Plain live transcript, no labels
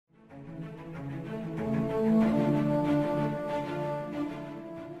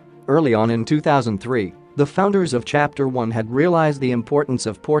Early on in 2003, the founders of Chapter One had realized the importance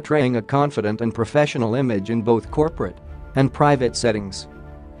of portraying a confident and professional image in both corporate and private settings.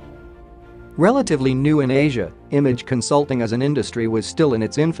 Relatively new in Asia, image consulting as an industry was still in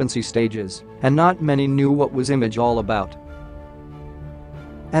its infancy stages, and not many knew what was image all about.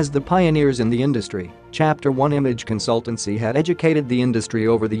 As the pioneers in the industry, Chapter One Image Consultancy had educated the industry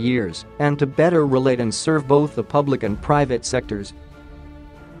over the years and to better relate and serve both the public and private sectors.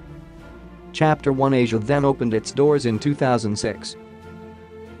 Chapter One Asia then opened its doors in 2006.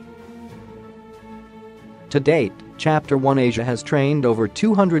 To date, Chapter One Asia has trained over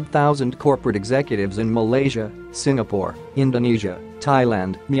 200,000 corporate executives in Malaysia, Singapore, Indonesia,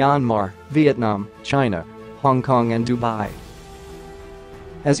 Thailand, Myanmar, Vietnam, China, Hong Kong and Dubai.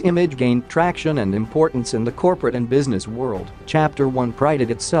 As image gained traction and importance in the corporate and business world, Chapter One prided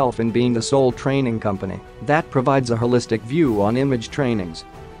itself in being the sole training company that provides a holistic view on image trainings.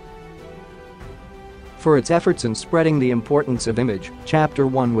 For its efforts in spreading the importance of image, Chapter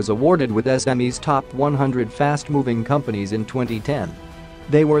One was awarded with SME's Top 100 Fast-Moving Companies in 2010.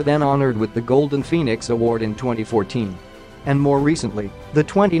 They were then honored with the Golden Phoenix Award in 2014. And more recently, the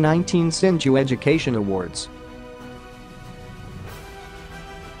 2019 Sinju Education Awards.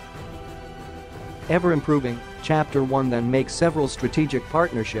 Ever improving, Chapter One then makes several strategic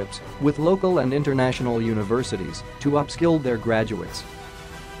partnerships with local and international universities to upskill their graduates.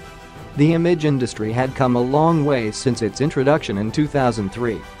 The image industry had come a long way since its introduction in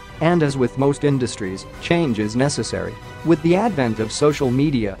 2003. And as with most industries, change is necessary. With the advent of social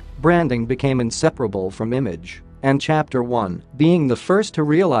media, branding became inseparable from image, and Chapter One, being the first to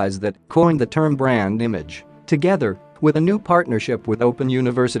realize that, coined the term brand image. Together with a new partnership with Open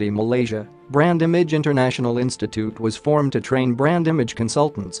University Malaysia, BrandImage International Institute was formed to train brand image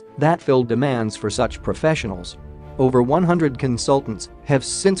consultants that filled demands for such professionals. Over 100 consultants have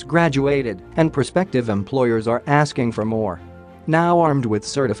since graduated, and prospective employers are asking for more. Now armed with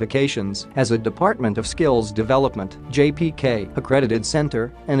certifications as a Department of Skills Development (JPK) accredited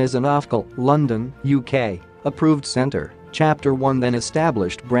centre and as an OFCL, London, UK, approved centre, Chapter One then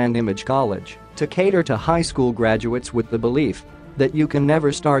established BrandImage College to cater to high school graduates with the belief that you can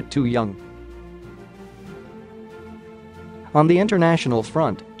never start too young. On the international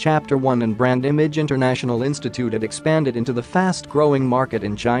front, Chapter One and BrandImage International Institute had expanded into the fast-growing market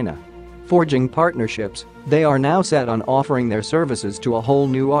in China. Forging partnerships, they are now set on offering their services to a whole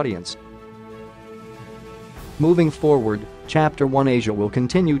new audience. Moving forward, Chapter One Asia will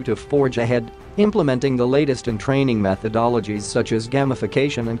continue to forge ahead, implementing the latest in training methodologies such as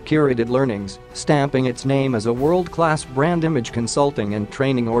gamification and curated learnings, stamping its name as a world-class brand image consulting and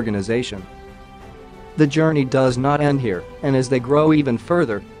training organization. The journey does not end here, and as they grow even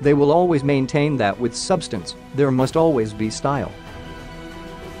further, they will always maintain that with substance, there must always be style.